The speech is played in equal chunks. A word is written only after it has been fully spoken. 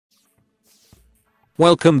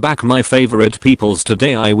Welcome back my favorite peoples.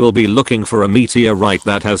 Today I will be looking for a meteorite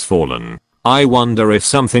that has fallen. I wonder if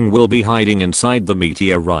something will be hiding inside the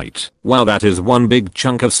meteorite. Wow, that is one big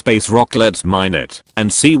chunk of space rock. Let's mine it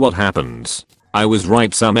and see what happens. I was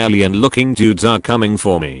right, some alien looking dudes are coming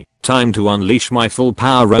for me. Time to unleash my full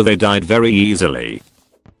power. Oh, they died very easily.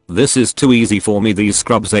 This is too easy for me, these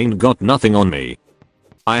scrubs ain't got nothing on me.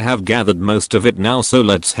 I have gathered most of it now, so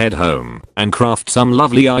let's head home and craft some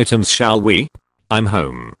lovely items, shall we? I'm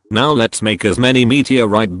home. Now let's make as many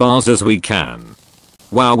meteorite bars as we can.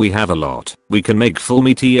 Wow, we have a lot. We can make full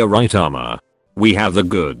meteorite armor. We have the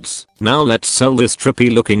goods. Now let's sell this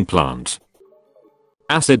trippy looking plant.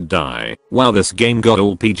 Acid dye. Wow, this game got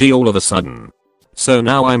all PG all of a sudden. So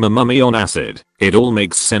now I'm a mummy on acid. It all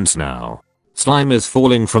makes sense now. Slime is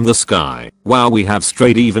falling from the sky. Wow, we have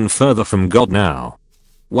strayed even further from God now.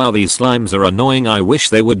 Wow, these slimes are annoying. I wish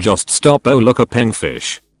they would just stop. Oh, look, a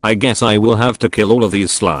pengfish. I guess I will have to kill all of these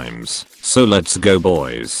slimes. So let's go,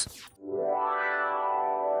 boys.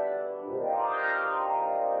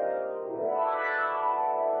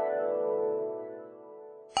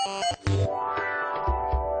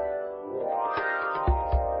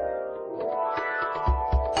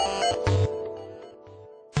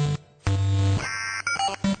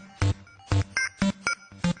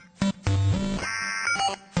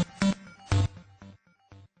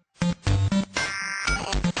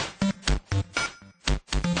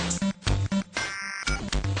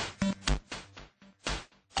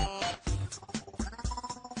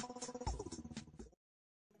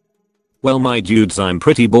 Well my dudes, I'm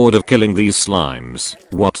pretty bored of killing these slimes.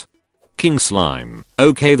 What? King Slime.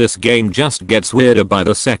 Okay, this game just gets weirder by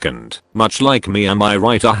the second. Much like me, am I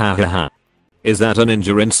right? Ahahaha. Is that a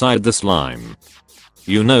ninja inside the slime?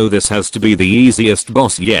 You know this has to be the easiest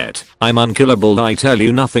boss yet. I'm unkillable, I tell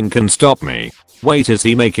you, nothing can stop me. Wait, is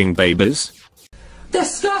he making babies?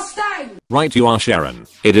 Disgusting! Right you are, Sharon.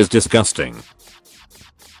 It is disgusting.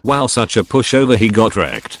 Wow, such a pushover, he got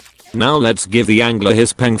wrecked. Now let's give the angler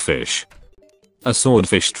his pengfish. A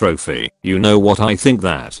swordfish trophy. You know what, I think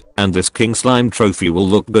that. And this king slime trophy will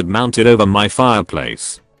look good mounted over my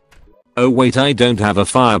fireplace. Oh wait, I don't have a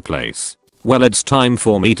fireplace. Well, it's time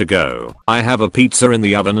for me to go. I have a pizza in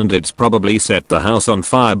the oven and it's probably set the house on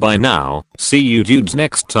fire by now. See you dudes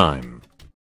next time.